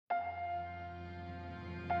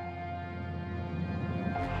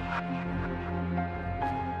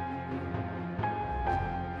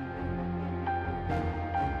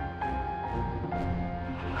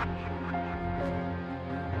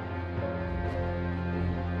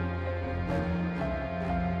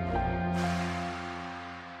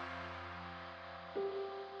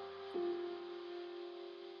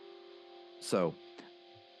So,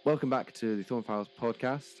 welcome back to the Thorn Files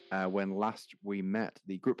podcast. When last we met,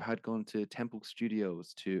 the group had gone to Temple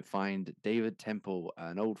Studios to find David Temple,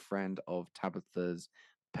 an old friend of Tabitha's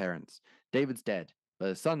parents. David's dead, but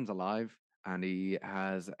his son's alive, and he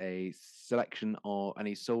has a selection of, and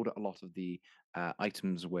he sold a lot of the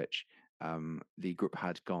items which the group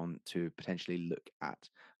had gone to potentially look at.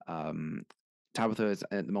 Tabitha is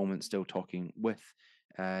at the moment still talking with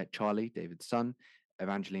Charlie, David's son.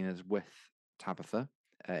 Evangelina's with Tabitha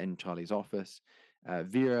in Charlie's office.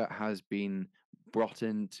 Vera has been brought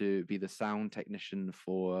in to be the sound technician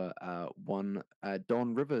for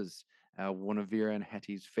Dawn Rivers, one of Vera and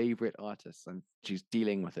Hetty's favorite artists, and she's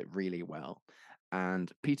dealing with it really well.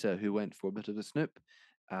 And Peter, who went for a bit of a snoop,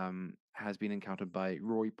 has been encountered by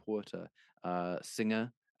Roy Porter,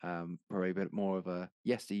 singer, probably a bit more of a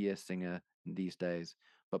yesteryear singer these days,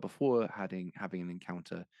 but before having an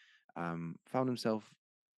encounter, found himself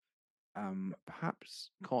perhaps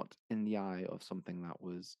caught in the eye of something that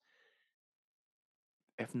was,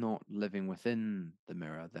 if not living within the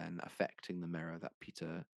mirror, then affecting the mirror that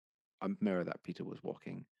Peter, a mirror that Peter was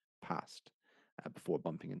walking past before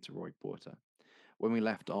bumping into Roy Porter. When we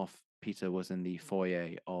left off, Peter was in the foyer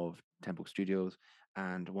of Temple Studios,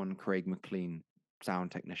 and one Craig McLean,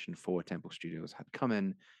 sound technician for Temple Studios, had come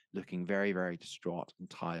in looking very, very distraught and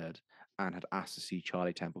tired, and had asked to see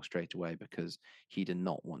Charlie Temple straight away because he did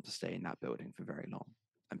not want to stay in that building for very long.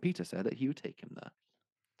 And Peter said that he would take him there.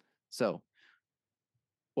 So,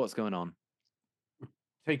 what's going on?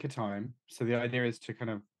 Take your time. So the idea is to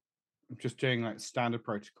kind of just doing like standard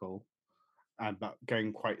protocol and but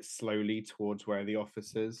going quite slowly towards where the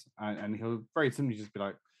office is. And he'll very simply just be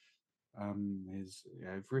like, is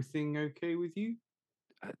everything okay with you?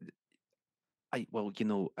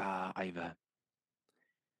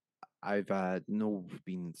 I've no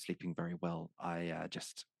been sleeping very well. I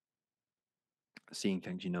just seeing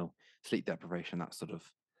things, sleep deprivation, that sort of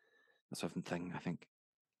thing. I think.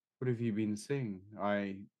 What have you been seeing?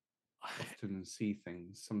 I often see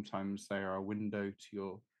things. Sometimes they are a window to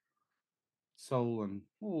your soul and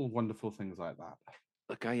all wonderful things like that.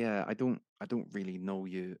 Look, I don't really know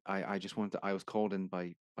you. I just wanted I was called in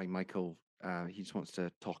by Michael. He just wants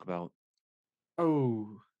to talk about.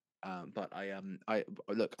 Oh, But I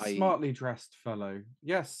look, smartly dressed fellow.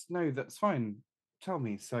 Yes, no, that's fine. Tell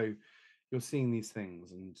me. So you're seeing these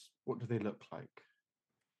things, and what do they look like?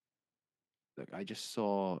 look, I just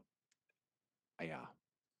saw. I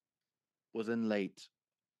was in late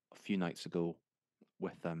a few nights ago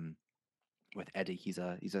with Eddie. He's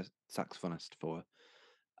a saxophonist for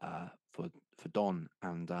for Don,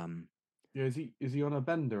 and Yeah, is he on a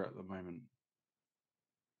bender at the moment?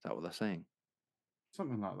 is that what they're saying?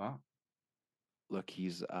 Something like that. Look, he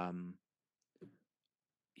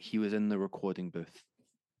was in the recording booth.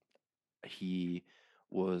 He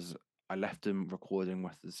was. I left him recording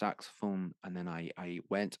with the saxophone, and then I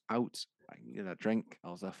went out. I get a drink.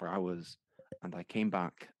 I was there for hours, and I came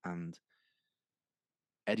back, and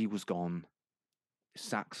Eddie was gone. His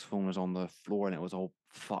saxophone was on the floor, and it was all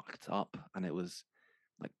fucked up, and it was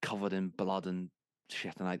like covered in blood and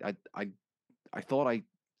shit. And I thought I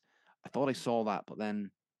saw that, but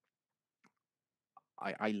then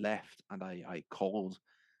I left and I called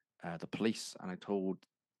the police, and I told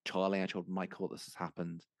Charlie, I told Michael this has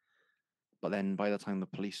happened. But then by the time the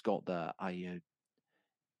police got there,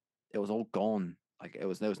 it was all gone. Like there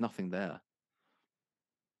was nothing there.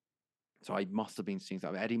 So I must have been seeing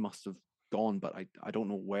that. Eddie must have gone, but I don't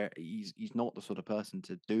know where. He's not the sort of person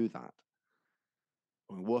to do that.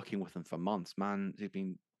 I've been working with him for months, man. He's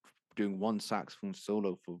been doing one saxophone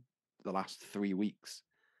solo for the last 3 weeks.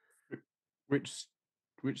 Which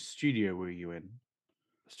which studio were you in?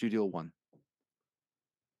 Studio One.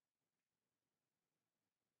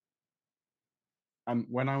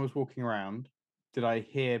 When I was walking around, did I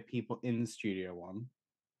hear people in Studio One?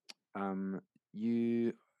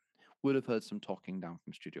 You would have heard some talking down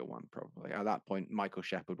from Studio One, probably. At that point, Michael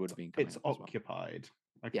Shepherd would have been coming It's up as well. occupied.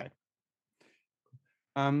 Okay.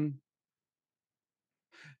 Yeah.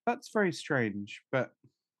 That's very strange, but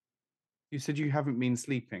you said you haven't been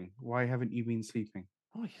sleeping. Why haven't you been sleeping?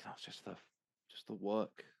 Oh, that's just the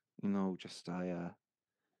work. Just you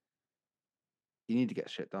need to get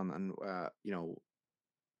shit done. And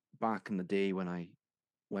back in the day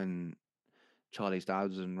when Charlie's dad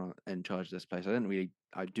was in charge of this place,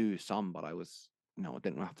 I do some, but I was, I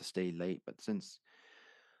didn't have to stay late. But since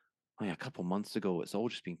a couple months ago, it's all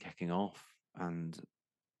just been kicking off, and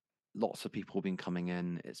lots of people have been coming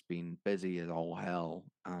in. It's been busy as all hell,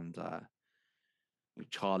 and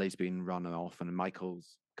Charlie's been running off, and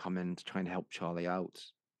Michael's come in to try and help Charlie out.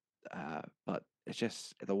 But it's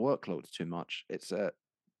just the workload's too much. It's a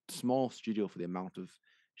small studio for the amount of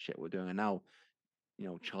shit we're doing. And now,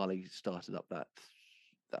 Charlie started up that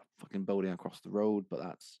fucking building across the road, but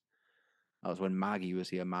that was when Maggie was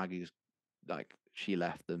here. Maggie's like she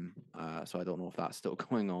left them, so I don't know if that's still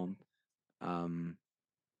going on. Um,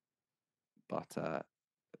 but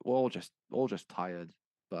we're all just tired.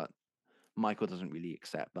 But Michael doesn't really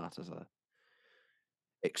accept that as a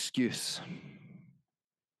excuse.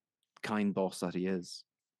 Kind boss that he is.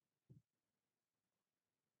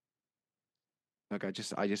 Like I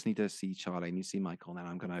just need to see Charlie. I need to see Michael, and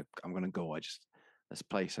then I'm gonna go. This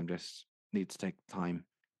place. I'm just need to take time.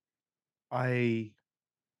 I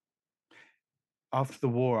After the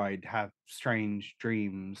war, I'd have strange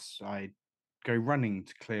dreams. I'd go running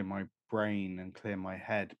to clear my brain and clear my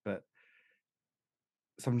head, but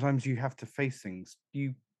sometimes you have to face things.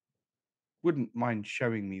 You wouldn't mind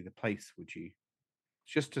showing me the place, would you?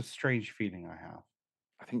 It's just a strange feeling I have.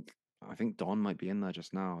 I think Don might be in there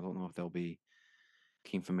just now. I don't know if they'll be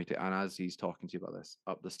keen for me to. And as he's talking to you about this,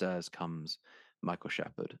 up the stairs comes Michael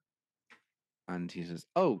Shepherd, and he says,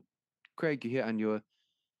 "Oh, Craig, you're here, and you're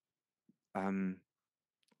um,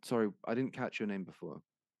 sorry, I didn't catch your name before.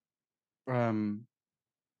 Um,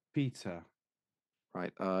 Peter.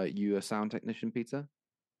 Right? You a sound technician, Peter?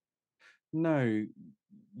 No,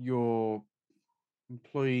 your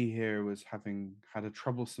employee here was having had a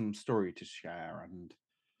troublesome story to share, and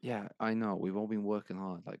Yeah, I know. We've all been working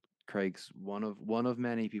hard. Like Craig's one of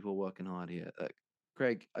many people working hard here.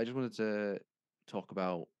 Craig, I just wanted to talk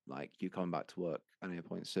about like you coming back to work at any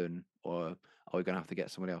point soon, or are we gonna have to get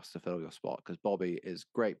somebody else to fill your spot? Because Bobby is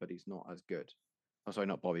great, but he's not as good. Oh, sorry,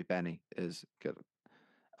 not Bobby. Benny is good,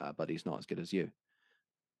 but he's not as good as you.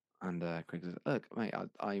 And Craig says, "Look, mate,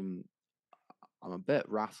 I'm a bit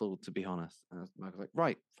rattled to be honest." And Michael's like,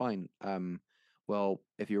 "Right, fine. Well,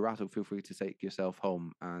 if you're rattled, feel free to take yourself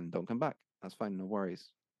home and don't come back. That's fine, no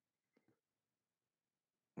worries."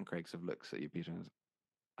 And Craig sort of looks at you, Peter, and says,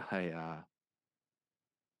 "Hey,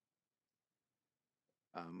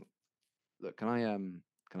 um, look, can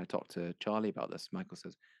I talk to Charlie about this?" Michael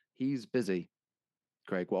says, "He's busy.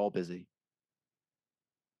 Craig, we're all busy.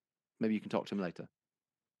 Maybe you can talk to him later."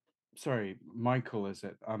 sorry, Michael, is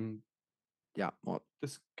it? Yeah, what?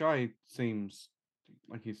 This guy seems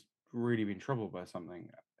like he's really been troubled by something.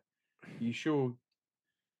 You sure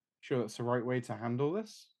that's the right way to handle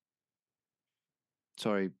this?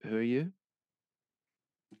 Sorry, who are you?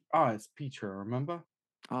 Ah, it's Peter, remember?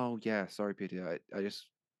 Oh yeah, sorry, Peter.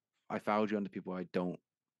 I found you under people I don't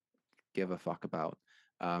give a fuck about.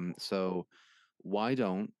 So why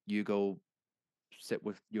don't you go sit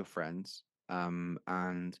with your friends,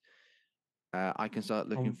 and I can start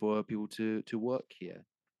looking Oh, for people to work here.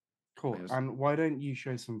 cool. I was And why don't you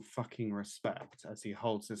show some fucking respect as he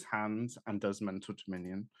holds his hands and does mental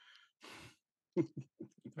dominion?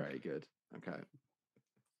 very good. Okay.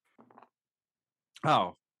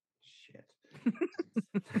 Oh, shit.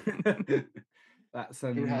 That's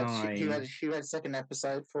a Who had nine. second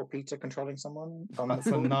episode for Peter controlling someone on the That's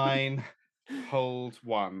a board? 9. Hold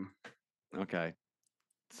 1. Okay.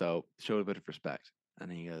 So show a bit of respect,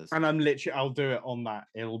 and he goes, And I'll do it on that.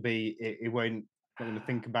 It won't, I'm not going to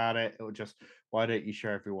think about it. It'll just, why don't you show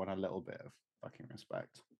everyone a little bit of fucking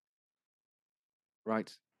respect?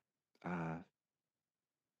 "Right, uh,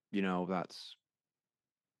 that's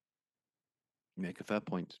you make a fair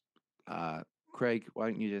point. Craig, why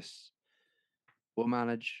don't you just we'll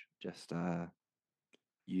manage. Just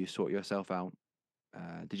you sort yourself out.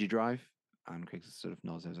 Did you drive?" And Craig sort of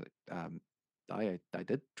nods. I was like, I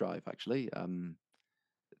did drive actually.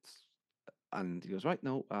 It's and he goes, "Right,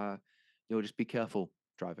 no, just be careful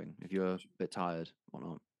driving if you're a bit tired or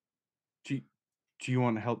not." Do you, do you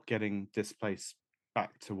want help getting this place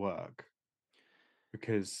back to work?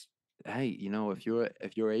 Because Hey, if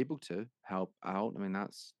you're able to help out, I mean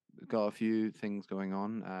that's got a few things going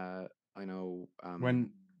on. I know.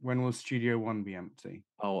 when will Studio One be empty?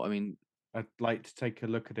 Oh, I mean, I'd like to take a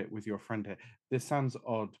look at it with your friend here. This sounds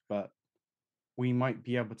odd, but we might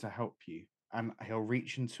be able to help you. And he'll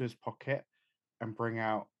reach into his pocket and bring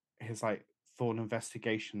out his like Thorn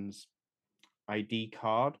Investigations ID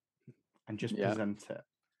card and just yeah, present it.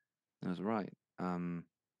 that's right.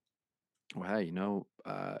 Well, hey,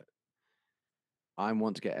 I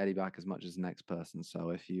want to get Eddie back as much as the next person. So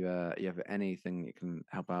if you have anything that can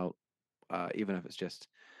help out, even if it's just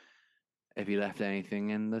if he left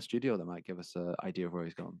anything in the studio that might give us an idea of where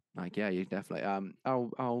he's gone. Like, yeah, you definitely.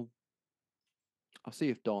 I'll see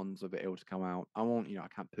if Don's a bit able to come out. I won't, I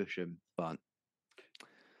can't push him, but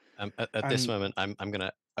At this moment, I'm going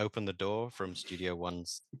to open the door from Studio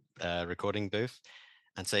One's recording booth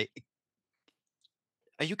and say,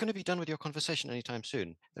 Are you going to be done with your conversation anytime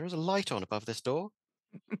soon? There is a light on above this door.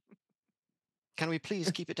 Can we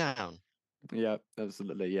please keep it down? Yeah,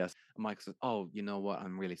 absolutely, yes. And Michael says, "Oh, you know what?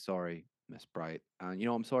 I'm really sorry, Miss Bright, and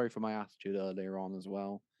I'm sorry for my attitude earlier on as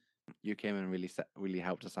well. You came and really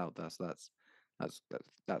helped us out there, so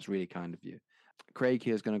that's really kind of you." Craig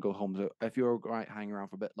here is going to go home. So if you're all right, hang around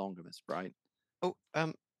for a bit longer, Miss Bright. Oh,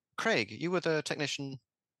 Craig, you were the technician,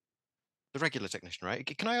 the regular technician, right?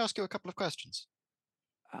 Can I ask you a couple of questions?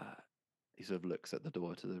 He sort of looks at the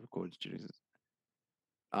door to the recording studio. And says,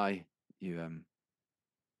 "Aye, you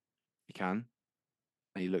can."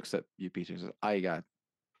 And he looks at you, Peter, and says, "Aye, God.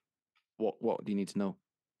 What do you need to know?"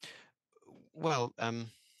 Well,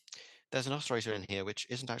 there's an oscillator in here which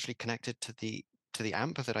isn't actually connected to the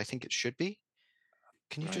amp that I think it should be.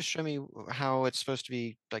 Can you Right. just show me how it's supposed to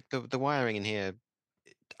be? Like the wiring in here,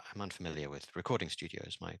 I'm unfamiliar with recording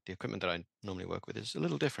studios. The equipment that I normally work with is a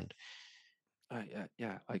little different.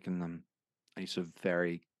 Yeah, I can. And he sort of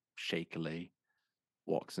very shakily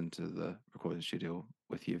walks into the recording studio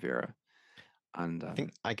with you, Vera, and I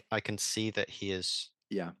think I can see that he is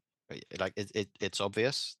yeah, like it's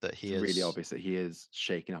obvious that he it's really is. obvious that he is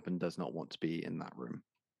shaken up and does not want to be in that room.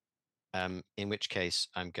 In which case,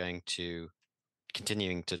 I'm going to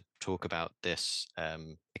continuing to talk about this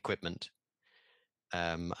equipment.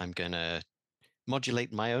 I'm going to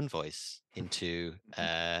modulate my own voice into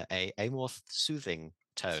a more soothing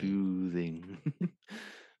tone. Soothing,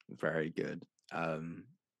 very good. And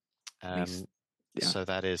he's, yeah. So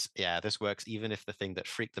that is, this works even if the thing that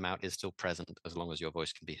freaked them out is still present, as long as your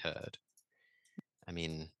voice can be heard. I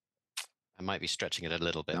mean, I might be stretching it a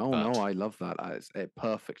little bit. No, but no, I love that. It's a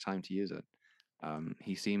perfect time to use it.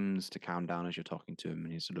 He seems to calm down as you're talking to him,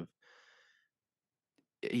 and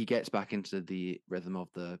he gets back into the rhythm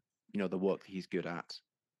of the work that he's good at,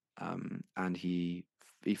 and he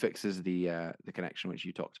fixes the connection which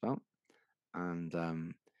you talked about, and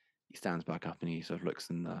he stands back up and he sort of looks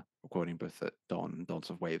in the recording booth at Don, and Don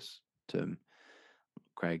sort of waves to him.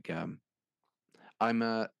 Craig, I'm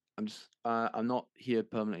not here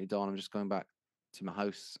permanently, Don. I'm just going back to my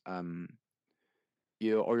house.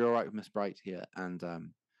 You're all right with Miss Bright here?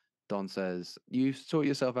 And Don says, "You sort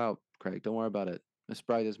yourself out, Craig. Don't worry about it. Miss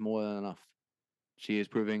Bright is more than enough. She is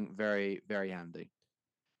proving very, very handy."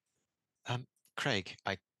 Craig,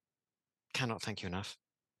 I cannot thank you enough.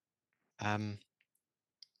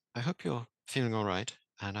 I hope you're feeling all right,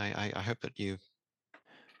 and I hope that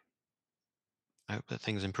I hope that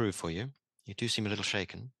things improve for you. You do seem a little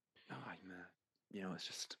shaken. Oh,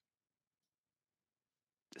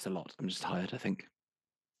 it's a lot. I'm just tired, I think.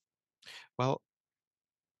 Well,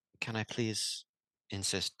 can I please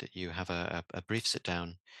insist that you have a brief sit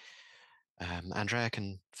down? Andrea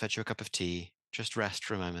can fetch you a cup of tea. Just rest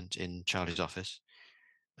for a moment in Charlie's office,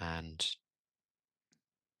 and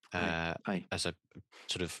Aye. as a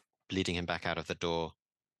sort of leading him back out of the door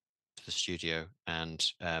to the studio, and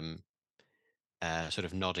sort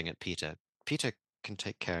of nodding at Peter. Peter can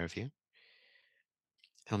take care of you.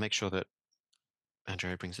 He'll make sure that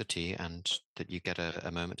Andrea brings the tea and that you get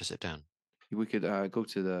a moment to sit down. We could go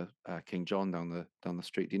to the King John down the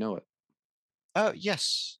street. Do you know it? Oh,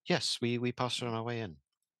 yes. We passed it on our way in.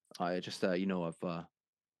 I just I've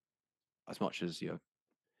as much as you're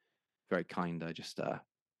very kind, I just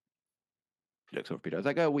he looks over Peter. I was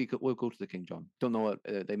like, "Oh, we'll go to the King John." Don't know what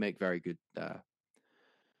they make very good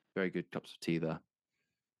cups of tea there.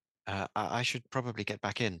 I should probably get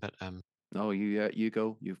back in, but No, you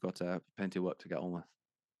go. You've got plenty of work to get on with.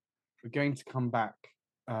 We're going to come back,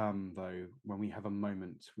 though, when we have a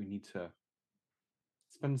moment. We need to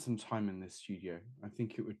spend some time in this studio. I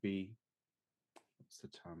think it would be, what's the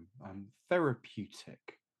term? Therapeutic.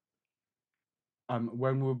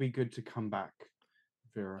 When will be good to come back,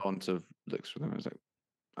 Vera? On sort of looks for them. I was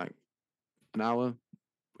like an hour.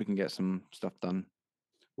 We can get some stuff done.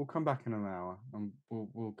 We'll come back in an hour, and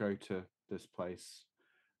we'll go to this place.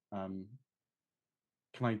 Can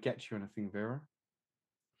I get you anything, Vera?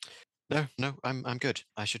 no, I'm good.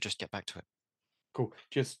 I should just get back to it. Cool.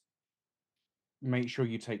 Just make sure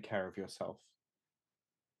you take care of yourself.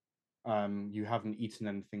 You haven't eaten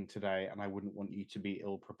anything today, and I wouldn't want you to be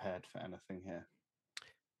ill prepared for anything here.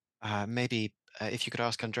 Maybe if you could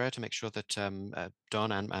ask Andrea to make sure that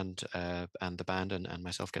Don and the band and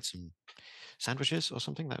myself get some sandwiches or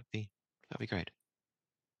something, that'd be great.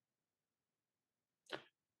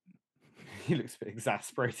 He looks a bit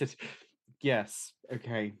exasperated. Yes.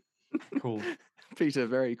 Okay. Cool. Peter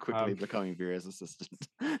very quickly becoming Vera's assistant.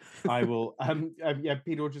 I will. Yeah.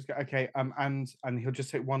 Peter will just go. Okay. And he'll just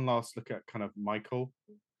take one last look at kind of Michael,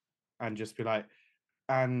 and just be like,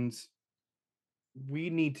 and we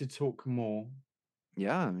need to talk more.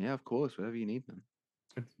 Yeah, yeah, of course. Whatever you need, man.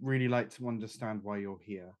 I'd really like to understand why you're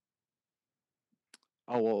here.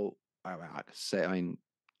 Oh well, I could say. I mean,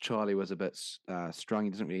 Charlie was a bit strong. He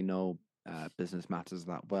doesn't really know business matters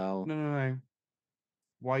that well. No.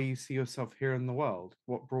 Why you see yourself here in the world?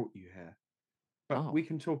 What brought you here? But Oh. we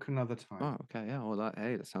can talk another time. Oh, okay, yeah. Well,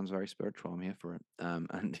 that sounds very spiritual. I'm here for it.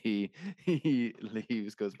 And he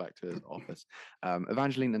leaves, goes back to his office.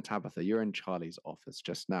 Evangeline and Tabitha, you're in Charlie's office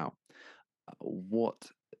just now. What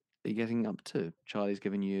are you getting up to? Charlie's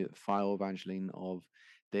giving you a file, Evangeline, of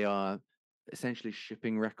they are essentially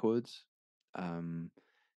shipping records,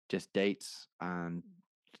 just dates and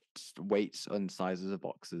weights and sizes of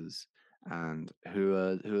boxes, and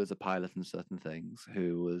who was a pilot in certain things,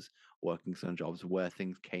 who was working some jobs, where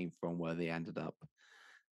things came from, where they ended up,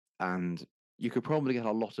 and you could probably get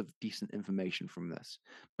a lot of decent information from this.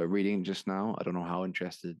 But reading just now, I don't know how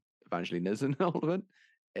interested Evangeline is in all of it.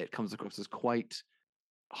 It comes across as quite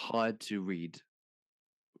hard to read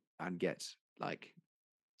and get like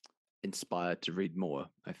inspired to read more,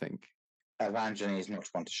 I think. Evangeline is not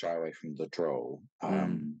one to shy away from the droll.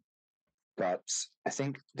 But I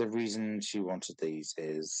think the reason she wanted these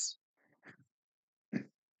is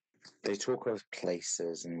they talk of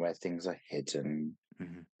places and where things are hidden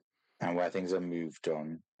and where things are moved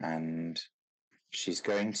on. And she's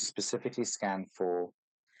going to specifically scan for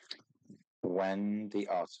when the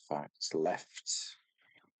artifact left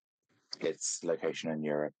its location in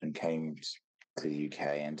Europe and came to the UK,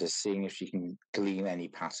 and just seeing if she can glean any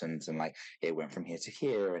patterns, and like it went from here to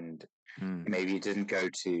here, and maybe it didn't go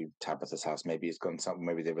to Tabitha's house, maybe it's gone somewhere,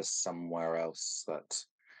 maybe there was somewhere else that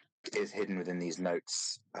is hidden within these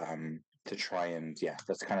notes, to try and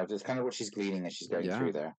that's kind of what she's gleaning as she's going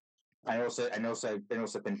through there. And also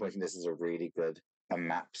pinpointing this is a really good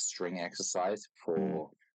map string exercise for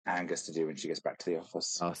Angus to do when she gets back to the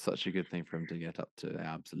office. Oh, such a good thing for him to get up to.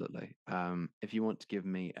 Yeah, absolutely. If you want to give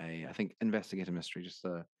me I think investigate a mystery, just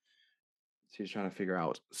she's trying to figure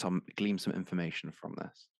out glean some information from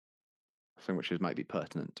this, something which might be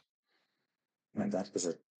pertinent. And that is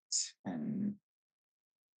a 10.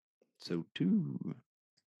 So 2.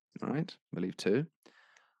 All right, I believe 2.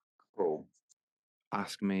 Cool.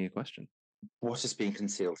 Ask me a question. What is being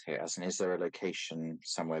concealed here? As in, is there a location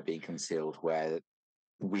somewhere being concealed where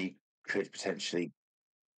we could potentially,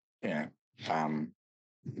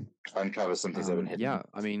 uncover something that would hidden? Yeah,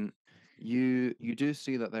 I mean, you do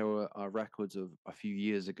see that there are records of a few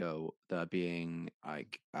years ago that are being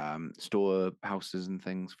like storehouses and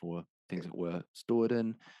things for things that were stored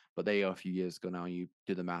in, but they are a few years ago now. You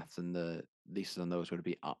do the maths, and the leases on those would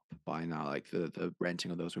be up by now. Like the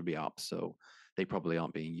renting of those would be up, so they probably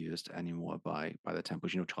aren't being used anymore by the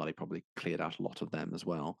temples. Charlie probably cleared out a lot of them as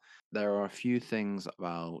well. There are a few things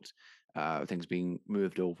about things being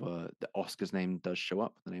moved over. The Oscar's name does show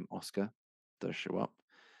up. The name Oscar does show up.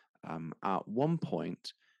 At one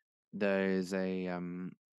point, there is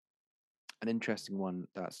an interesting one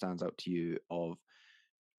that stands out to you. Of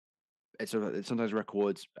it sometimes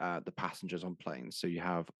records the passengers on planes. So you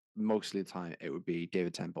have mostly the time it would be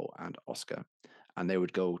David Temple and Oscar, and they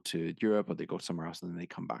would go to Europe or they go somewhere else, and then they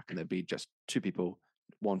come back, and there'd be just 2 people,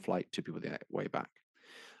 1 flight, 2 people the way back.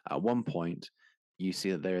 At one point, you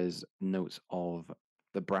see that there is notes of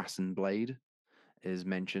the brass and blade is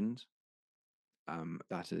mentioned.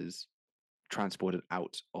 That is transported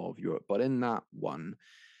out of Europe. But in that one,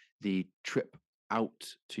 the trip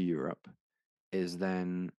out to Europe is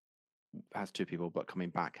then has 2 people, but coming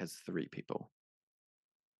back has 3 people.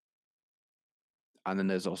 And then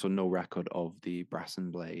there's also no record of the brass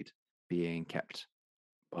and blade being kept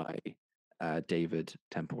by David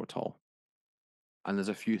Temple at all. And there's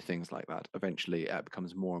a few things like that. Eventually, it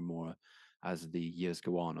becomes more and more as the years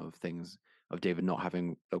go on of David not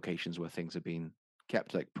having locations where things have been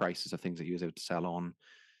kept, like prices of things that he was able to sell on,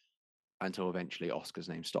 until eventually Oscar's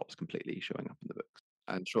name stops completely showing up in the books.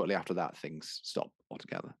 And shortly after that, things stop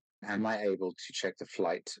altogether. Am I able to check the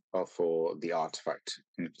flight for the artifact,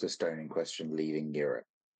 the stone in question, leaving Europe?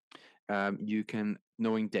 You can,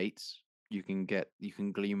 knowing dates, you can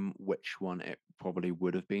glean which one it probably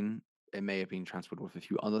would have been. It may have been transported with a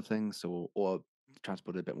few other things, or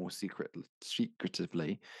transported a bit more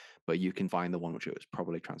secretively, but you can find the one which it was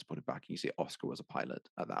probably transported back. You see, Oscar was a pilot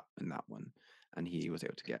in that one, and he was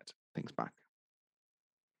able to get things back.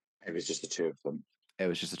 It was just the 2 of them. It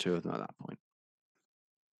was just the 2 of them at that point.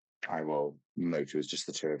 I will note it was just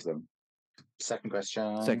the 2 of them. Second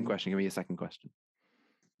question. Give me a second question.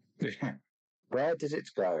 Where did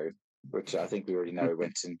it go? Which I think we already know it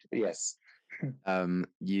went into. Yes.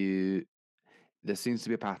 There seems to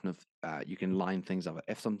be a pattern of you can line things up.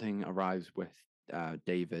 If something arrives with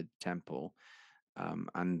David Temple,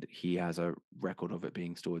 and he has a record of it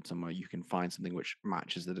being stored somewhere. You can find something which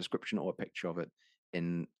matches the description or a picture of it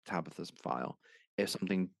in Tabitha's file. If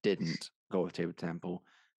something didn't go with David Temple,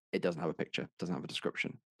 it doesn't have a picture, doesn't have a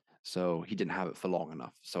description. So he didn't have it for long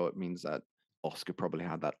enough. So it means that Oscar probably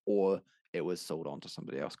had that, or it was sold on to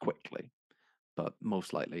somebody else quickly. But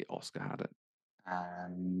most likely Oscar had it.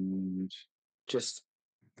 And just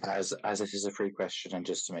as it is a free question, and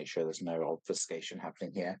just to make sure there's no obfuscation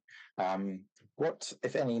happening here, what,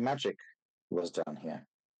 if any, magic was done here?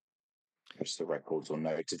 Just the records or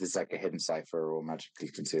notes? If there's like a hidden cipher or magically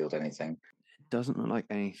concealed anything? It doesn't look like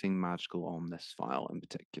anything magical on this file in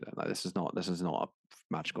particular. Like this is not a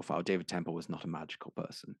magical file. David Temple was not a magical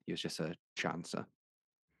person. He was just a chancer.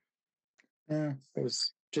 Yeah, it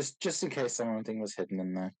was just in case something was hidden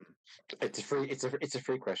in there. It's a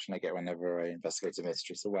free question I get whenever I investigate a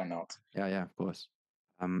mystery, so why not? Yeah, of course.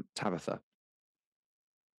 Tabitha,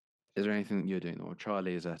 is there anything that you're doing, or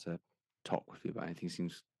Charlie is there to talk with you about anything? He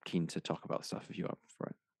seems keen to talk about stuff if you're up for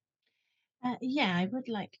it. Yeah, I would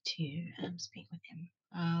like to speak with him.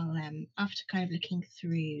 I'll after kind of looking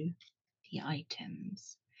through the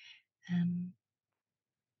items.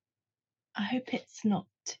 I hope it's not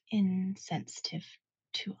insensitive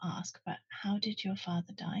to ask, but how did your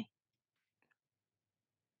father die?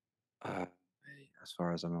 As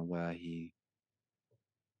far as I'm aware, he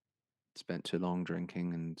spent too long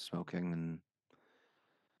drinking and smoking and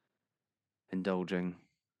indulging,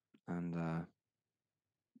 and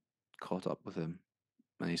caught up with him.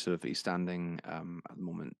 And he's standing at the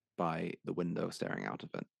moment by the window, staring out of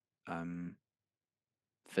it,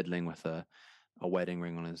 fiddling with a wedding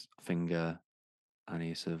ring on his finger, and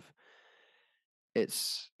it's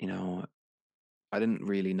I didn't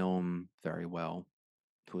really know him very well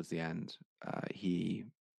towards the end. He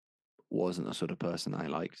wasn't the sort of person I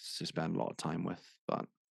liked to spend a lot of time with, but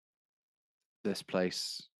this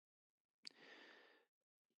place,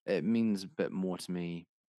 it means a bit more to me,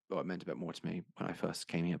 or it meant a bit more to me when I first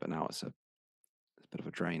came here, but now it's a bit of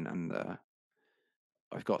a drain, and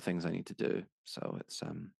I've got things I need to do, so it's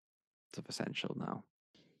sort of essential now.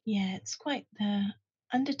 Yeah, it's quite the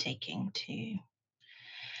undertaking to,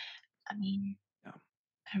 Yeah.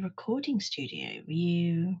 a recording studio.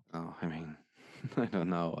 You Oh, I mean, I don't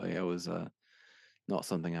know. It was not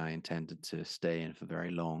something I intended to stay in for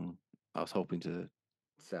very long. I was hoping to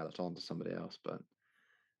sell it on to somebody else, but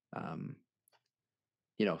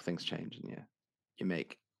things change, and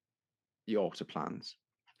you alter plans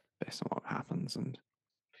based on what happens, and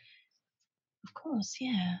of course,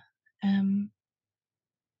 yeah. And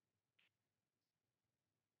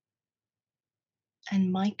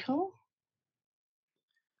Michael?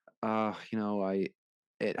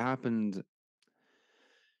 it happened.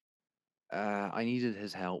 I needed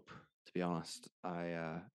his help, to be honest. Like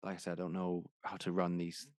I said, I don't know how to run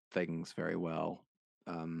these things very well.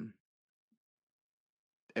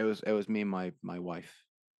 It was me and my wife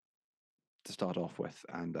to start off with,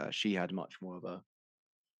 and she had much more of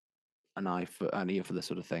an ear for this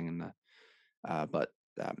sort of thing, and but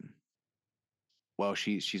well,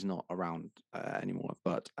 she's not around anymore.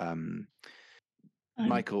 But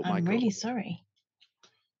Michael, I'm really sorry.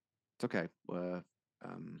 It's okay.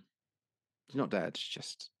 She's not dead. She's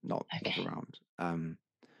just not around.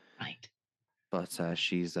 Right. But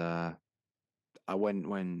she's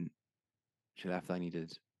when she left, I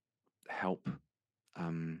needed help.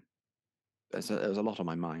 It was a lot on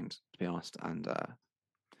my mind, to be honest. And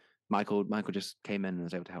Michael just came in and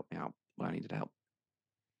was able to help me out when I needed help.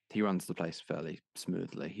 He runs the place fairly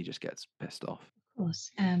smoothly. He just gets pissed off. Of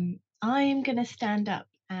course. I'm going to stand up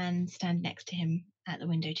and stand next to him at the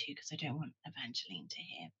window too, because I don't want Evangeline to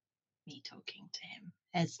hear me talking to him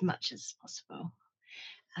as much as possible.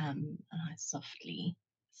 And I softly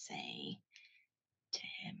say to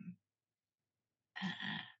him,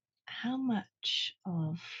 how much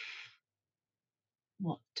of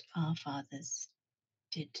what our fathers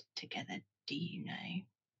did together do you know?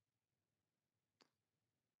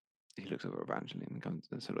 He looks over at Evangeline and comes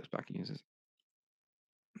and so looks back and uses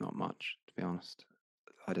not much, to be honest.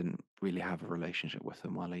 I didn't really have a relationship with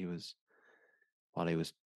him while he was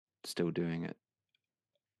still doing it.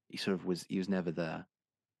 He was never there.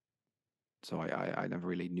 So I never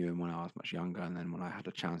really knew him when I was much younger, and then when I had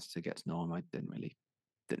a chance to get to know him, I didn't really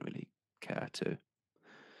care to.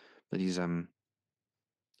 But he's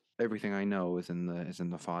everything I know is in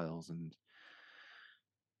the files, and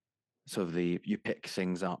sort of you pick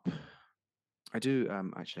things up. I do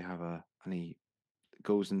actually have and he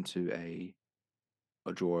goes into a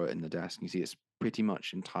drawer in the desk, and you see it's pretty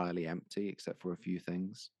much entirely empty except for a few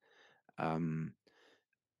things. And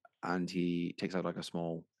he takes out like a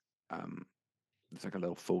small it's like a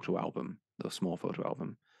little photo album, little small photo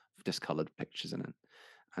album with discolored pictures in it.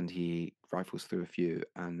 And he rifles through a few,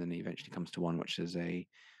 and then he eventually comes to one which is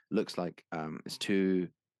looks like it's two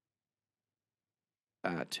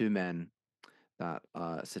men that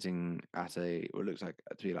are sitting at what looks like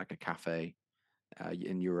to be like a cafe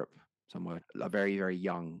in Europe somewhere. A very, very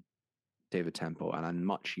young David Temple and a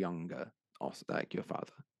much younger, like your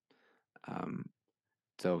father.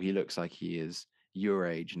 So he looks like he is your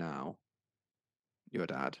age now, your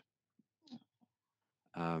dad.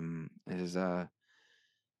 It is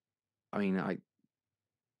I mean,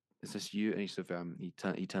 is this you? And he sort of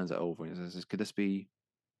he turns it over and says, "Could this be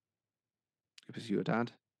your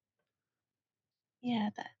dad?" Yeah,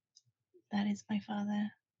 that is my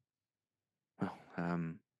father.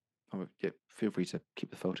 Well, yeah, feel free to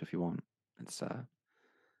keep the photo if you want. It's Are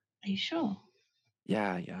you sure?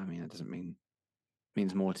 yeah. I mean, it doesn't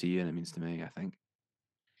means more to you than it means to me, I think.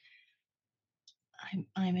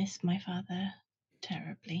 I miss my father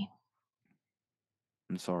terribly.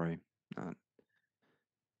 I'm sorry that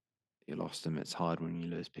you lost him. It's hard when you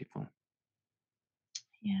lose people.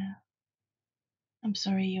 Yeah. I'm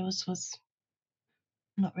sorry yours was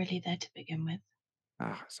not really there to begin with.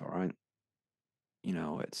 It's all right. You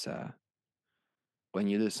know, it's when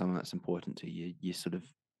you lose someone that's important to you, you sort of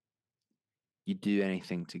you do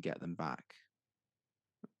anything to get them back.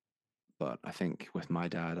 But I think with my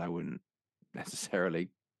dad, I wouldn't necessarily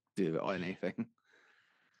do anything.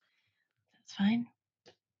 That's fine.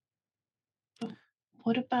 But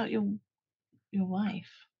what about your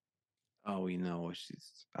wife? Oh, you know,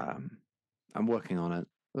 she's I'm working on it.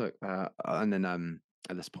 Look, and then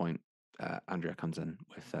at this point, Andrea comes in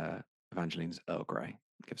with Evangeline's Earl Grey,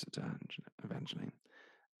 gives it to Evangeline.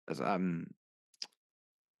 As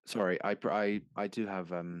sorry, I do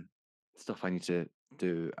have stuff I need to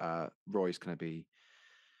do. Roy's gonna be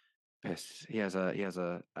pissed. He has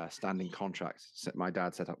a standing contract my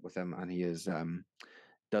dad set up with him, and he is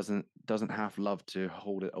doesn't have love to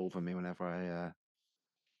hold it over me whenever I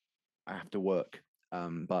have to work.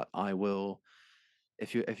 But I will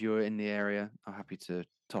if you're in the area, I'm happy to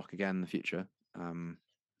talk again in the future.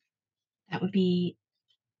 That would be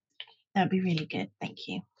really good. Thank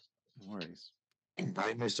you. No worries.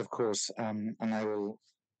 Right, most of course. And I will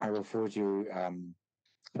forward you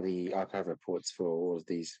the archive reports for all of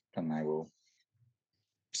these, and I will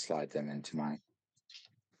slide them into my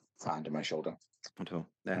under my shoulder. Wonderful.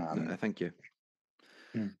 Yeah, thank you.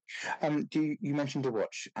 You mentioned a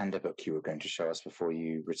watch and a book you were going to show us before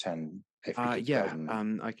you return? If we could Yeah.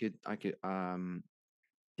 I could.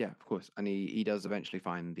 Yeah, of course. And he does eventually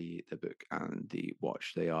find the book and the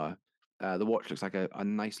watch. They are the watch looks like a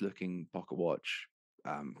nice looking pocket watch.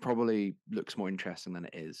 Probably looks more interesting than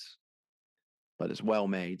it is, but it's well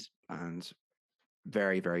made and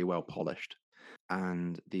very, very well polished.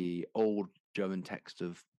 And the old German text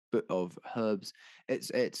of herbs,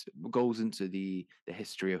 it goes into the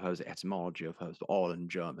history of herbs, the etymology of herbs, but all in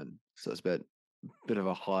German. So it's a bit of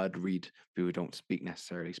a hard read for people who don't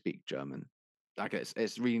necessarily speak German. Like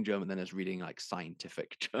it's reading German, then it's reading like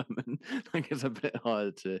scientific German. Like it's a bit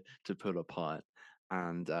hard to pull apart.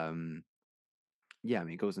 And yeah, I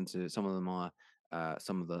mean, it goes into some of them are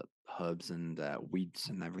some of the herbs and weeds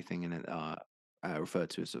and everything in it are referred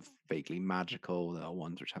to as sort of vaguely magical. There are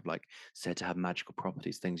ones which have like said to have magical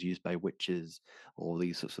properties, things used by witches, all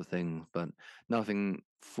these sorts of things. But nothing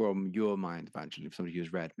from your mind, Evangeline, somebody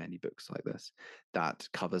who's read many books like this, that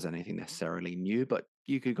covers anything necessarily new. But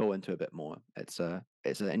you could go into a bit more. It's an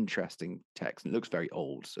interesting text. It looks very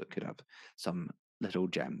old, so it could have some little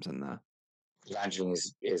gems in there. Evangeline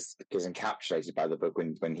is encapsulated by the book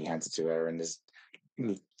when he hands it to her and is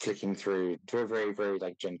flicking through very, very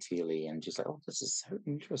like genteelly, and she's like, "Oh, this is so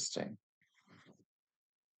interesting.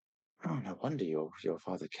 Oh, no wonder your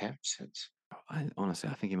father kept it." Honestly,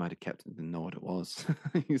 I think he might have kept it and know what it was.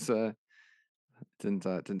 He's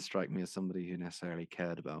didn't strike me as somebody who necessarily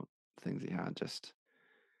cared about things he had, just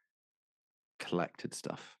collected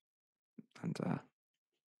stuff and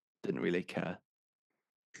didn't really care.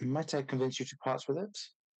 Might I convince you to part with it?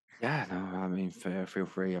 Yeah, no, I mean, feel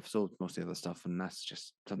free. I've sold most of the other stuff, and that's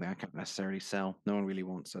just something I can't necessarily sell. No one really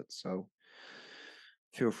wants it, so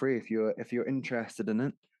feel free if you're interested in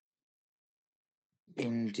it.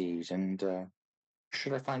 Indeed, and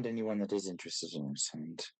should I find anyone that is interested in it,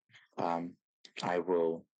 and I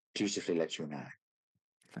will dutifully let you know.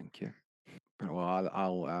 Thank you. Well,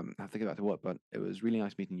 I'll have to get back to work, but it was really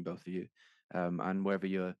nice meeting you, both of you, and wherever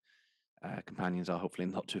your companions are, hopefully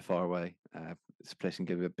not too far away. This place can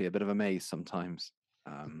be a bit of a maze sometimes.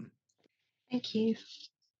 Thank you.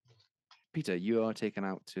 Peter, you are taken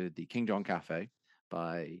out to the King John Cafe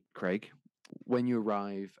by Craig, when you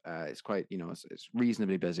arrive, it's quite, it's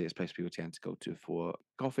reasonably busy. It's a place people tend to go to for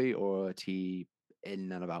coffee or tea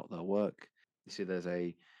in and about their work. You see there's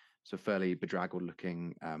a fairly bedraggled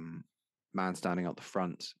looking man standing out the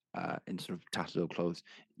front in sort of tattered old clothes.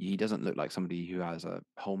 He doesn't look like somebody who has a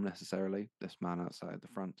home necessarily, this man outside the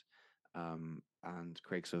front. And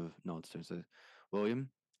Craig sort of nods to him and says, William.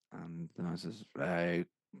 And the man says, hey,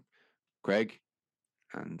 Craig.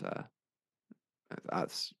 And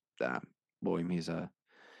that's William.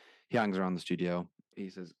 He hangs around the studio. He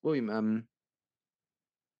says, William,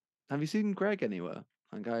 have you seen Craig anywhere?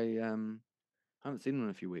 Like I haven't seen him in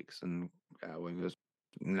a few weeks. And William goes,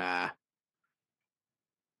 nah.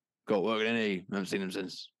 Got work, didn't he? Haven't seen him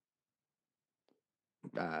since.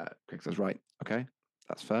 Craig says, right, okay,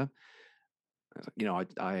 that's fair.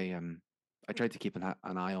 I tried to keep an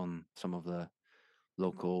eye on some of the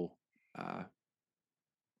local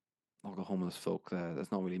homeless folk there.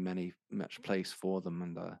 There's not really much place for them,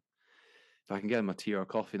 and if I can get them a tea or a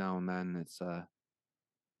coffee now and then, it's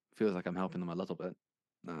feels like I'm helping them a little bit.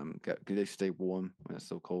 They stay warm when it's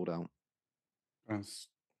so cold out.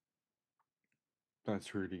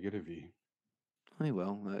 That's really good of you. Oh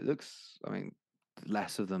well, it looks. I mean,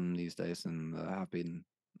 less of them these days than there have been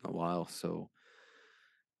a while. So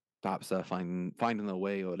perhaps they're finding their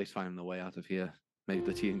way, or at least finding their way out of here. Maybe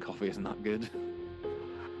the tea and coffee isn't that good.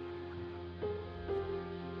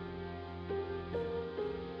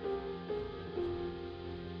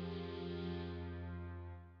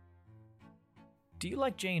 Do you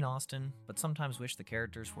like Jane Austen, but sometimes wish the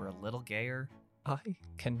characters were a little gayer? I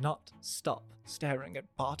cannot stop staring at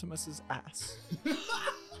Bartimus's ass.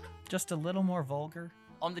 Just a little more vulgar?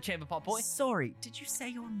 I'm the chamber pot boy. Sorry, did you say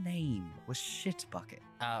your name was Shitbucket?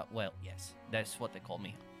 Well, yes. That's what they call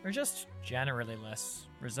me. Or just generally less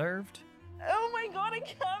reserved? Oh my god, I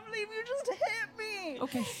can't believe you just hit me!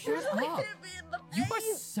 Okay, shut You just up. hit me in the You are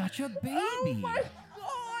face! such a baby. Oh my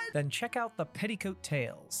god! Then check out The Petticoat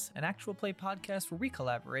Tales, an actual play podcast where we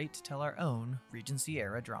collaborate to tell our own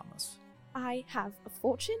Regency-era dramas. I have a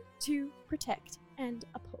fortune to protect and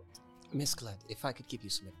uphold. Miss Gled, if I could give you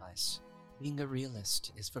some advice. Being a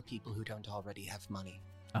realist is for people who don't already have money.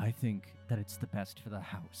 I think that it's the best for the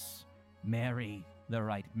house. Marry the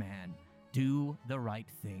right man. Do the right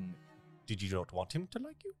thing. Did you not want him to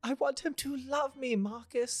like you? I want him to love me,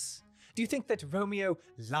 Marcus. Do you think that Romeo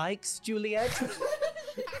likes Juliet?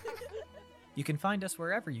 You can find us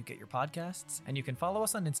wherever you get your podcasts, and you can follow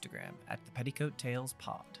us on Instagram at The Petticoat Tales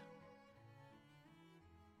Pod.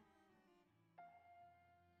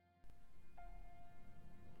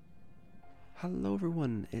 Hello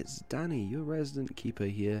everyone, it's Danny, your resident keeper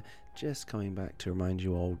here, just coming back to remind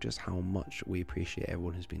you all just how much we appreciate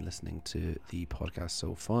everyone who's been listening to the podcast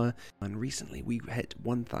so far. And recently we hit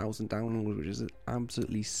 1,000 downloads, which is an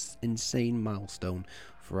absolutely insane milestone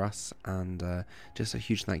for us, and just a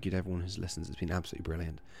huge thank you to everyone who's listened. It's been absolutely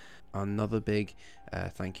brilliant. Another big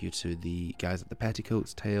thank you to the guys at the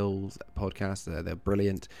Petticoats Tales podcast. They're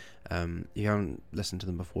brilliant. If you haven't listened to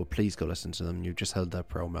them before, please go listen to them. You've just heard their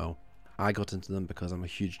promo. I got into them because I'm a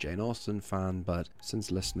huge Jane Austen fan, but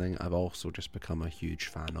since listening, I've also just become a huge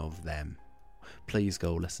fan of them. Please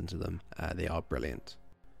go listen to them. They are brilliant.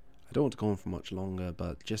 I don't want to go on for much longer,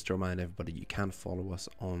 but just to remind everybody, you can follow us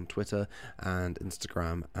on Twitter and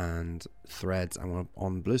Instagram and Threads, and we're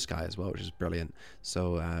on Blue Sky as well, which is brilliant.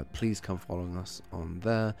 So please come following us on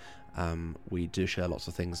there. We do share lots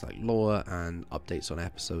of things like lore and updates on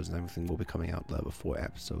episodes, and everything will be coming out there before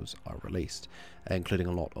episodes are released, including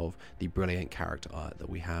a lot of the brilliant character art that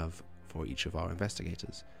we have for each of our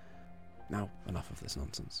investigators. Now, enough of this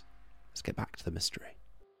nonsense. Let's get back to the mystery.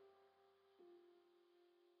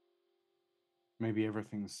 Maybe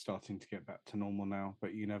everything's starting to get back to normal now,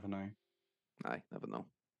 but you never know. I never know.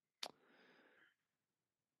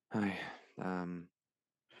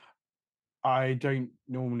 I don't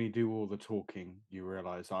normally do all the talking, you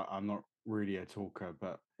realise. I'm not really a talker,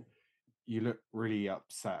 but you look really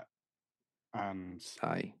upset, and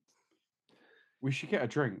we should get a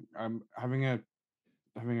drink. Having a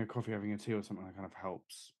coffee, having a tea or something that kind of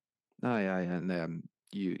helps. And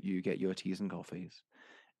you get your teas and coffees.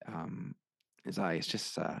 It's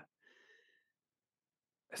just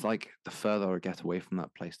it's like the further I get away from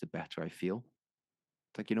that place, the better I feel.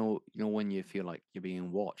 It's like, you know when you feel like you're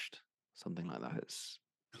being watched, something like that. It's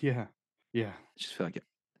yeah. I just feel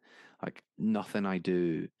like nothing I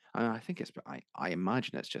do. I think it's I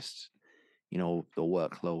imagine it's just the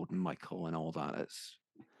workload and Michael and all that. It's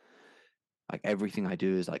like everything I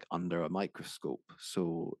do is like under a microscope,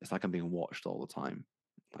 so it's like I'm being watched all the time,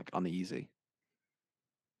 like uneasy.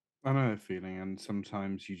 I know the feeling, and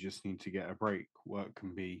sometimes you just need to get a break. Work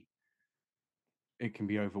can be it can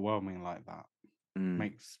be overwhelming like that.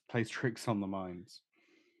 Plays tricks on the minds.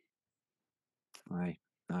 Aye.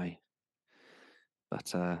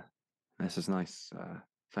 But this is nice.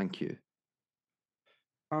 Thank you.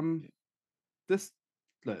 This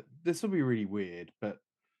will be really weird, but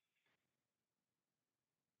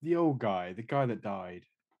the old guy, the guy that died,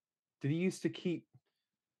 did he used to keep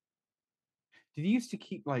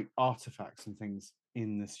like artifacts and things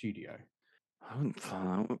in the studio? I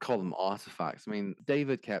wouldn't call them artifacts. I mean,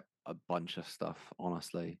 David kept a bunch of stuff,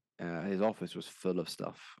 honestly. His office was full of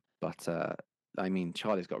stuff. But I mean,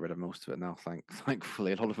 Charlie's got rid of most of it now,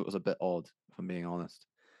 thankfully. A lot of it was a bit odd, if I'm being honest.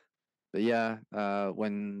 But yeah,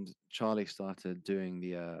 when Charlie started doing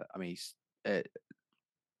the,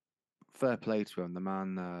 fair play to him. The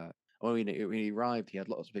man, when he arrived, he had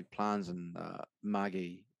lots of big plans, and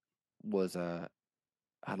Maggie was had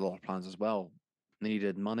a lot of plans as well. They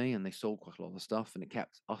needed money, and they sold quite a lot of the stuff, and it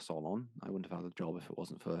kept us all on. I wouldn't have had a job if it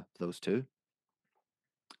wasn't for those two.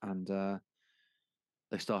 And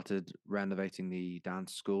they started renovating the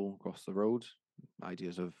dance school across the road.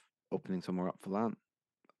 Ideas of opening somewhere up for that,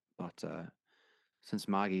 but since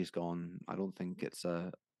Maggie's gone, I don't think it's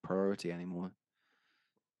a priority anymore.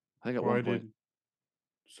 I think at one point.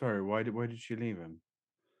 Sorry, why did she leave him?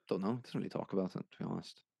 Don't know. Doesn't really talk about it, to be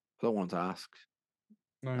honest. I don't want to ask.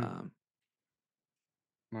 No.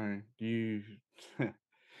 No, you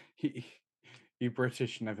you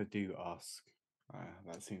British never do ask.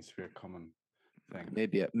 That seems to be a common thing.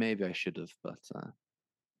 Maybe I should have, but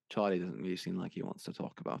Charlie doesn't really seem like he wants to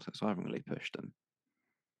talk about it, so I haven't really pushed him.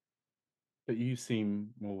 But you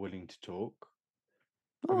seem more willing to talk.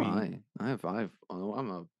 Oh, I'm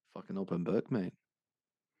a fucking open book, mate.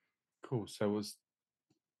 Cool. So was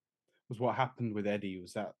what happened with Eddie?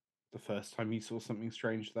 Was that the first time you saw something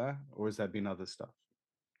strange there, or has there been other stuff?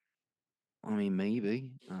 I mean,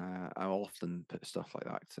 maybe. I often put stuff like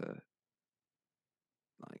that to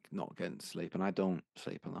not getting to sleep, and I don't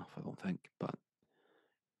sleep enough, I don't think. But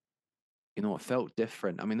you know, it felt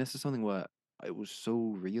different. I mean, this is something where it was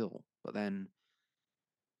so real, but then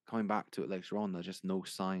coming back to it later on, there's just no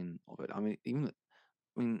sign of it. I mean,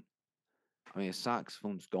 his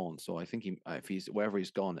saxophone's gone, so I think if he's wherever he's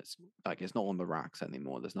gone, it's it's not on the racks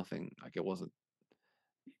anymore. There's nothing it wasn't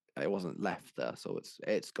left there, so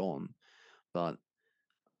it's gone. But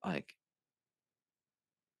I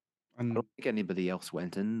don't think anybody else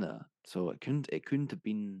went in there, so it couldn't have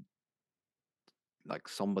been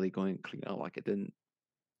somebody going clean out. It didn't.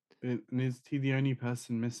 And is he the only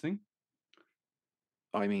person missing?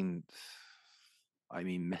 I mean,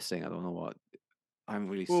 missing. I don't know what. I haven't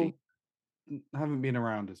really seen. Haven't been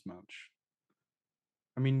around as much.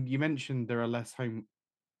 I mean, you mentioned there are less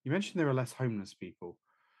homeless people.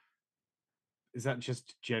 Is that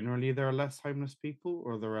just generally there are less homeless people,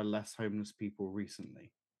 or there are less homeless people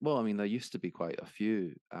recently? Well, I mean, there used to be quite a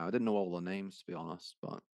few. I didn't know all the names, to be honest,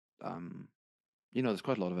 but there's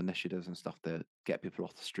quite a lot of initiatives and stuff to get people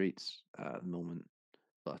off the streets at the moment.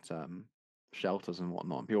 But shelters and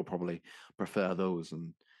whatnot, people probably prefer those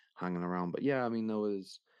and hanging around. But yeah, I mean, that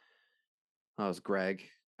was Greg,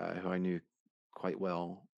 who I knew quite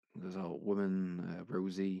well. There's a woman,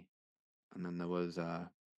 Rosie, and then there was a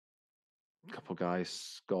couple guys,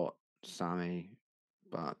 Scott, Sammy,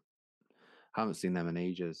 but haven't seen them in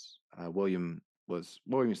ages. William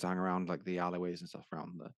used to hang around the alleyways and stuff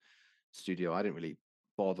around the studio. I didn't really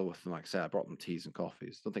bother with them. Like I said, I brought them teas and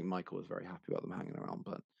coffees. Don't think Michael was very happy about them hanging around,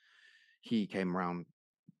 but he came around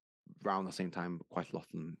the same time. Quite a lot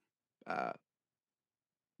of them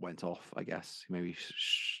went off, I guess. Maybe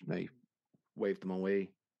waved them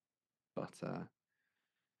away, but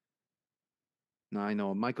no, I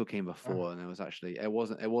know Michael came before, and it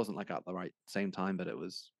wasn't at the right same time, but it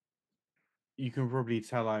was. You can probably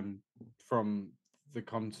tell I'm from the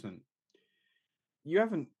continent. You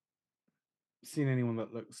haven't seen anyone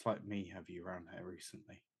that looks like me, have you, around here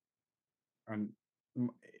recently? And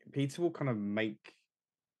Peter will kind of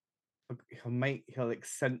he'll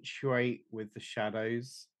accentuate with the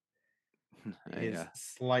shadows his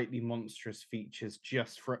slightly monstrous features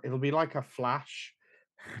it'll be like a flash.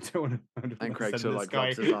 I don't want to and Craig send this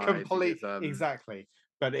guy complete exactly,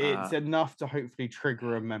 but it's enough to hopefully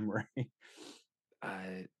trigger a memory.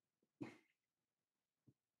 I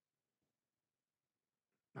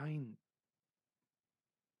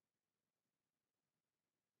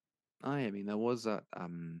mean, there was that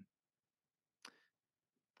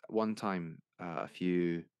one time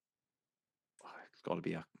it's got to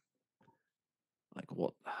be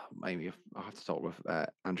maybe I have to talk with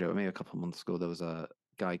Andrew. Maybe a couple of months ago, there was a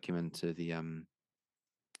guy came into the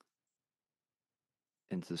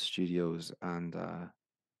studios, and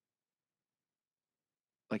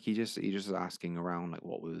like he just was asking around like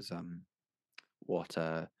what was what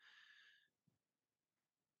I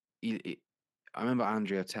remember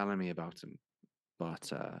Andrea telling me about him,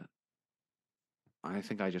 but I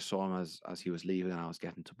think I just saw him as he was leaving and I was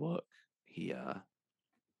getting to work. He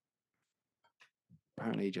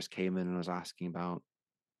apparently just came in and was asking about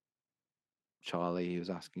Charlie. He was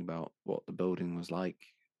asking about what the building was like,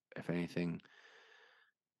 if anything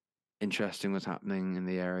interesting was happening in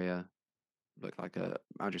the area. Looked like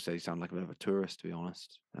Andrew said he sounded like a bit of a tourist, to be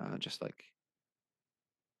honest. Just like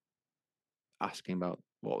asking about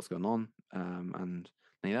what was going on, and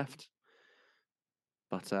then he left.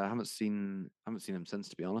 But I haven't seen him since,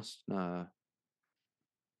 to be honest. He's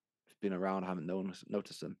been around. I haven't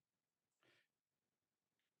noticed him.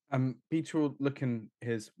 Peter will look in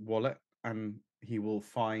his wallet and he will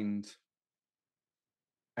find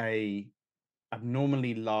a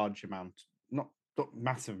abnormally large amount, not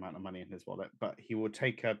massive amount of money in his wallet, but he will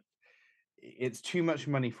take it's too much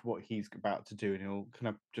money for what he's about to do, and he'll kind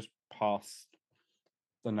of just pass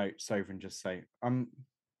the notes over and just say,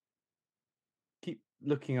 keep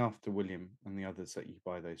looking after William and the others that you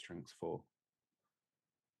buy those drinks for.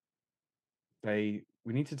 We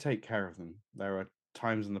need to take care of them. There are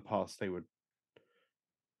times in the past they would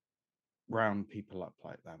round people up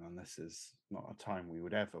like that, and this is not a time we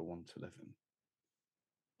would ever want to live in.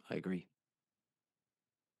 I agree.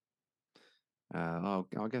 I'll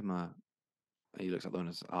give him a. He looks at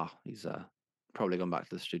Lonas. He's probably gone back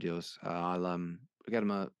to the studios. I'll get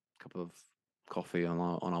him a cup of coffee on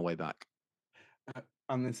our way back.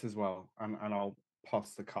 And this as well, and I'll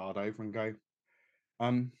pass the card over and go.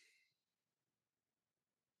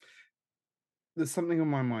 There's something on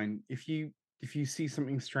my mind. If you see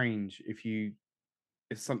something strange, if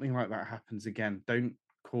something like that happens again, don't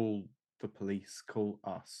call the police. Call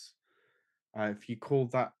us. If you call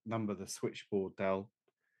that number, the switchboard, they'll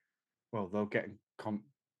get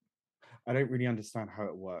I don't really understand how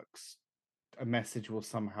it works. A message will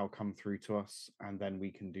somehow come through to us, and then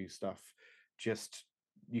we can do stuff. Just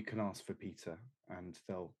you can ask for Peter, and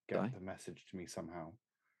they'll get the message to me somehow.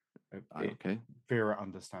 Okay. Vera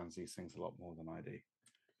understands these things a lot more than I do.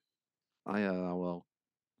 I will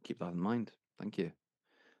keep that in mind. Thank you.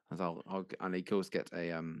 As and he goes get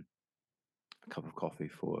a cup of coffee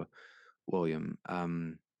for William.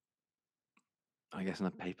 I guess in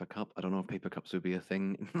a paper cup. I don't know if paper cups would be a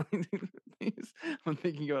thing in the 1950s. I'm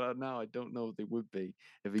thinking about that now. I don't know if they would be.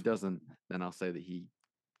 If he doesn't, then I'll say that he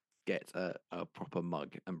gets a proper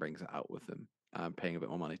mug and brings it out with him. Paying a bit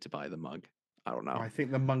more money to buy the mug. I don't know. I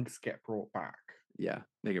think the mugs get brought back. Yeah,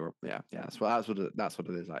 that's what it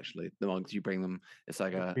is actually. The mugs, you bring them. It's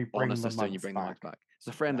like a honest system. You bring the mugs back. It's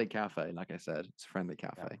a friendly cafe, like I said. It's a friendly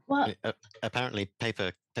cafe. Well, apparently,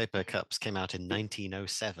 paper cups came out in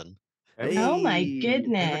 1907. Hey, oh my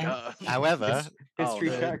goodness! However, history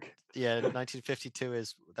check. Yeah, 1952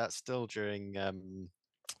 that's still during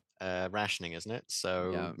rationing, isn't it?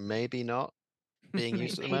 So maybe not being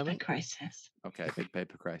used at the moment. Crisis. Okay, big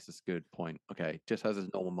paper crisis. Good point. Okay, just has a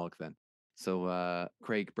normal mug then. So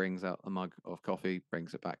Craig brings out a mug of coffee,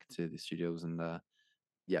 brings it back to the studios, and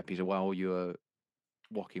Peter, while you're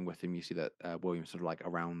walking with him, you see that William's sort of like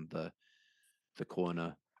around the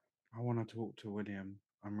corner. I want to talk to William.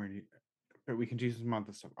 But we can do some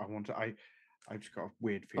other stuff. I just got a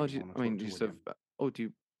weird feeling. Do you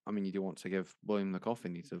want to give William the coffee?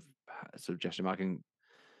 And you sort of suggest him. I can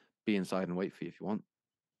be inside and wait for you if you want.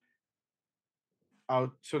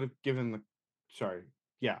 I'll sort of give him the. Sorry.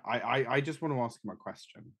 Yeah, I just want to ask him a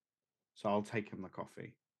question, so I'll take him the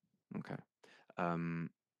coffee. Okay.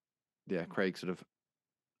 Craig sort of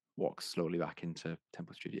walks slowly back into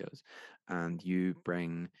Temple Studios, and you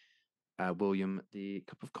bring William the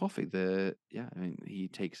cup of coffee. He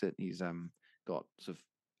takes it. He's got sort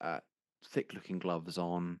of thick-looking gloves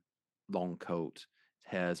on, long coat,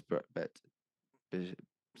 his hair's a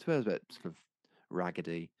bit sort of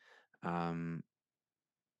raggedy. And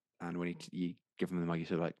when you give him the mug, he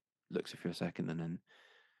sort of like looks at you for a second, and then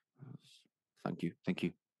thank you. And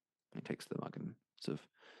he takes the mug and sort of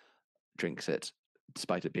drinks it,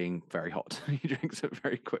 despite it being very hot. He drinks it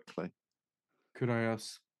very quickly. Could I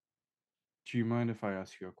ask? Do you mind if I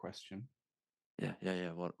ask you a question? Yeah.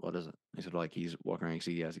 What is it? He's walking around.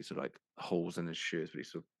 He has these sort of like holes in his shoes, but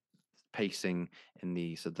he's sort of pacing in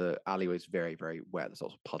the alleyway's very, very wet. There's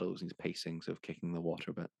lots of puddles. He's pacing, sort of kicking the water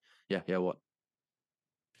a bit. Yeah. What?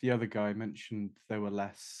 The other guy mentioned there were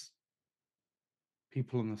less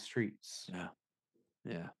people on the streets.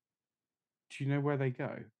 Yeah. Do you know where they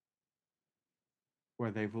go? Where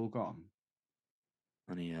they've all gone?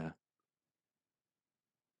 And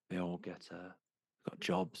they all got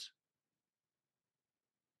jobs.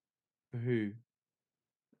 For who?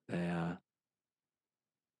 They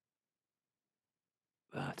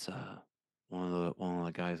that's one of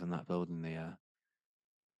the guys in that building.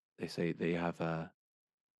 They say they have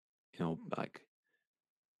like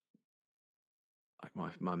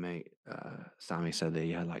my mate Sammy said they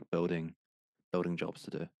had like building jobs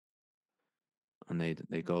to do, and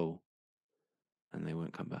they go and they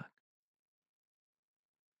won't come back.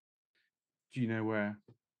 Do you know where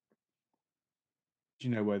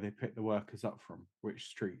they pick the workers up from? Which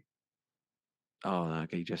street? Oh,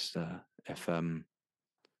 like he just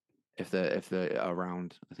if they're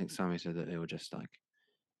around, I think Sammy said that they were just like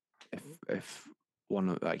if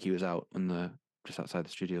one like he was out on the just outside the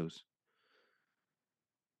studios,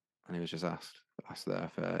 and he was just asked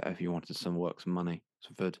there if he wanted some work, some money,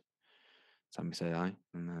 some food. Sammy said aye,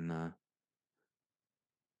 and then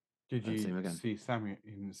Did I'd see you him again. see Sammy?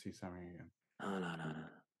 You didn't see Sammy again. No.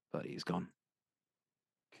 But he's gone.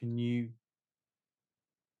 Can you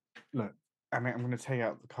look? I mean, I'm going to take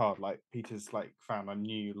out the card. Like Peter's like found a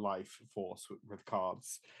new life force with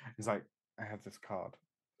cards. He's like, I have this card,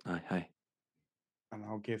 Aye. and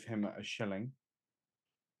I'll give him a shilling,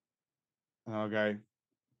 and I'll go.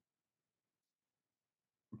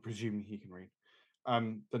 Presuming he can read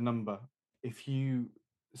the number. If you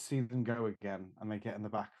see them go again and they get in the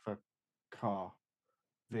back of a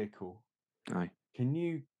vehicle, Aye. can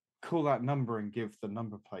you call that number and give the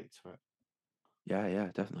number plate to it? Yeah,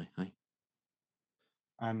 definitely. Aye.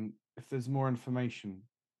 And if there's more information,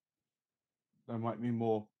 there might be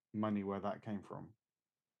more money where that came from.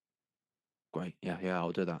 Great. Yeah,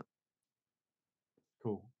 I'll do that.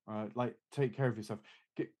 Cool. Like, take care of yourself.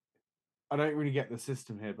 I don't really get the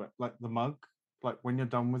system here, but like the mug, like when you're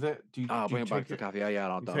done with it, do you? I'll do bring you it back take to the cafe. Yeah,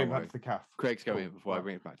 I'll you don't take it worry. back to the cafe. Craig's going Cool. before I Right.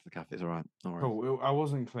 bring it back to the cafe. It's all right. No worries. Cool. I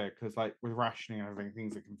wasn't clear because, like, with rationing and everything,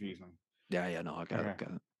 things are confusing. Yeah. No, I get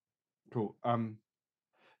it. Cool.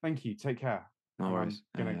 Thank you. Take care. No worries.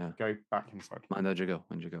 I'm gonna go back inside. Mind you go.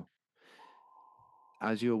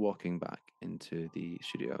 As you're walking back into the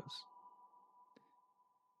studios,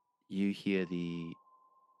 you hear the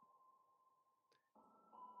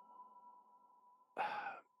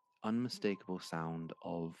unmistakable sound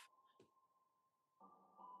of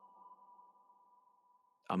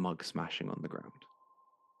a mug smashing on the ground.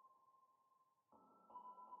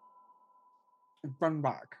 Run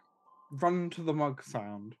back. Run to the mug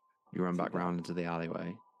sound. You run back round into the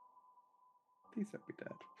alleyway. Please let me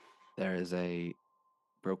dead. There is a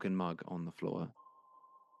broken mug on the floor.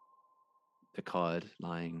 The card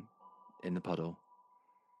lying in the puddle.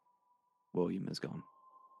 William is gone.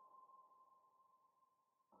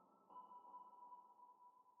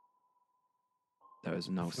 There is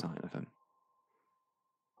no sign of him.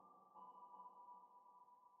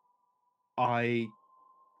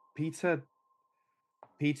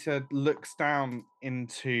 Peter looks down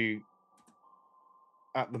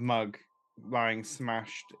at the mug lying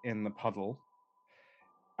smashed in the puddle,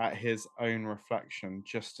 at his own reflection,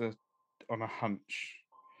 just on a hunch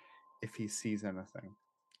if he sees anything.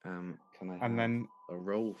 Can I have a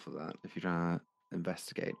roll for that if you're trying to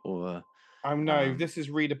investigate, or no, this is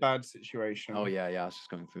read a bad situation. Oh yeah, I was just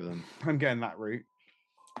going through them. I'm going that route.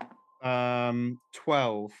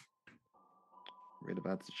 12. Read a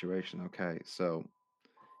bad situation. Okay, so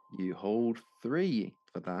you hold 3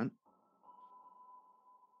 for that.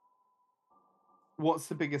 What's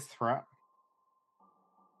the biggest threat?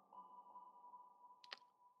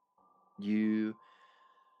 You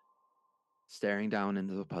staring down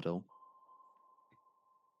into the puddle.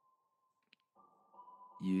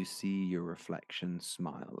 You see your reflection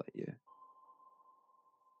smile at you.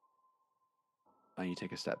 And you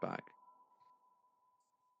take a step back.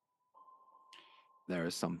 There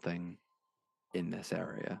is something in this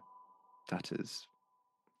area that is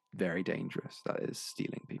very dangerous, that is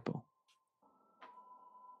stealing people.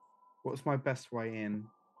 What's my best way in?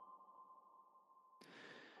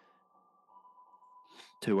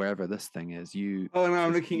 To wherever this thing is,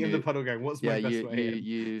 I'm looking in the puddle going, what's my best way in?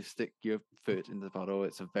 You stick your foot into the puddle.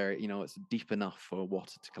 It's a very, it's deep enough for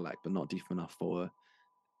water to collect, but not deep enough for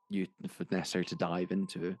necessary to dive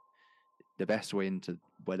into. The best way into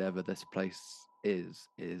whatever this place is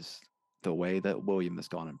the way that William has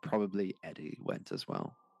gone, and probably Eddie went as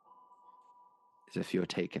well. Is if you're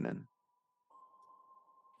taken in.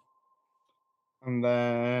 And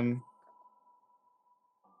then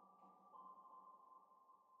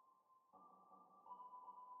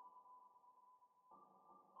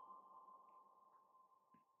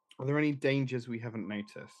are there any dangers we haven't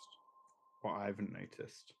noticed? Or I haven't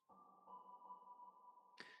noticed?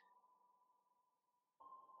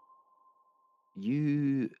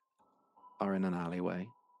 You are in an alleyway.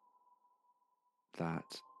 that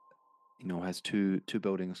has two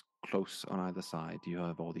buildings close on either side. You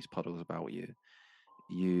have all these puddles about you.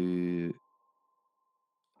 You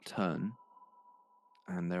turn,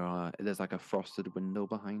 and there's like a frosted window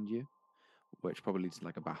behind you, which probably leads to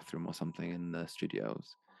like a bathroom or something in the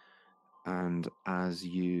studios. And as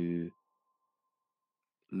you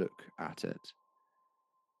look at it,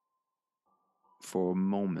 for a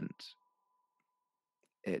moment,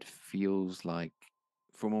 it feels like,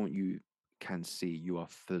 for a moment, you can see, you are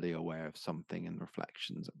fully aware of something in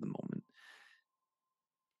reflections at the moment.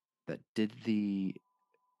 That did the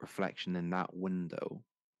reflection in that window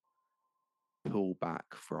pull back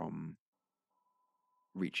from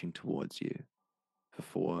reaching towards you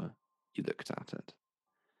before you looked at it?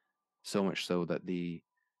 So much so that is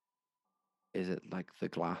it like the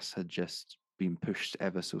glass had just been pushed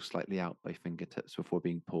ever so slightly out by fingertips before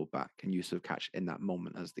being pulled back, and you sort of catch in that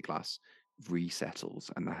moment as the glass resettles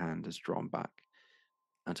and the hand is drawn back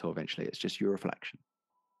until eventually it's just your reflection.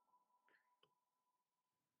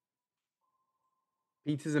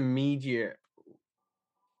 Peter's immediate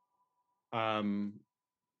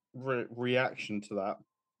reaction to that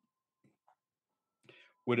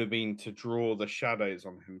would have been to draw the shadows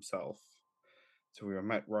on himself. So we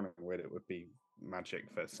were running with it would be magic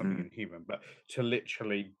for something inhuman, but to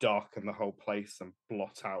literally darken the whole place and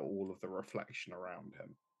blot out all of the reflection around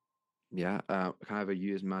him. Yeah, can I ever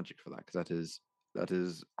use magic for that? Because that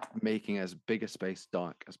is making as big a space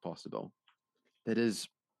dark as possible. It is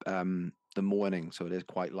the morning, so it is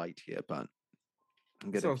quite light here, but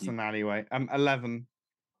I'm good. So it's an alleyway. 11.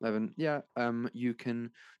 11. Yeah. You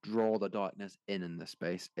can draw the darkness in the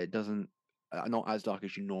space. It doesn't not as dark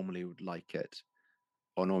as you normally would like it,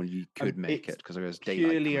 or normally you could make it because there is daylight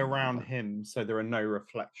purely around him, so there are no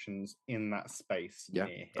reflections in that space near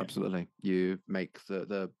him. Absolutely. You make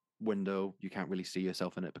the window, you can't really see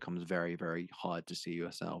yourself, and it becomes very, very hard to see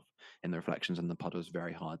yourself in the reflections, and the puddles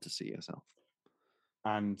very hard to see yourself.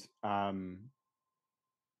 And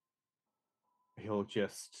he'll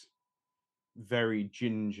just very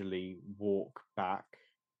gingerly walk back,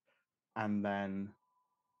 and then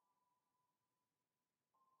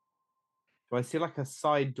do I see like a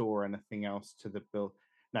side door or anything else to the build?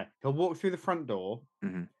 No, he'll walk through the front door.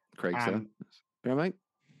 Craig, sir. Yeah, mate.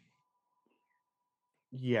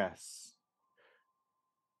 Yes.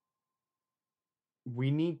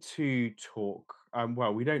 We need to talk.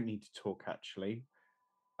 Well, we don't need to talk actually.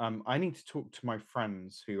 I need to talk to my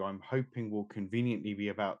friends who I'm hoping will conveniently be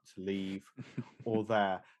about to leave or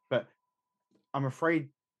there. But I'm afraid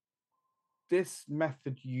this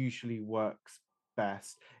method usually works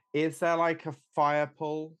best. Is there like a fire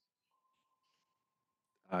pull?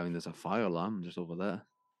 I mean, there's a fire alarm just over there.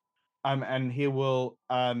 And he will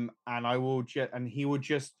and I will and he will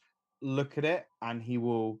just look at it, and he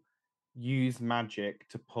will use magic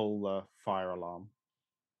to pull the fire alarm.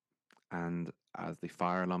 And as the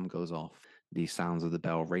fire alarm goes off, the sounds of the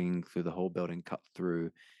bell ringing through the whole building cut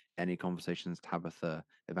through any conversations Tabitha,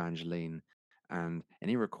 Evangeline, and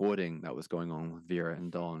any recording that was going on with Vera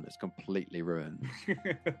and Dawn is completely ruined.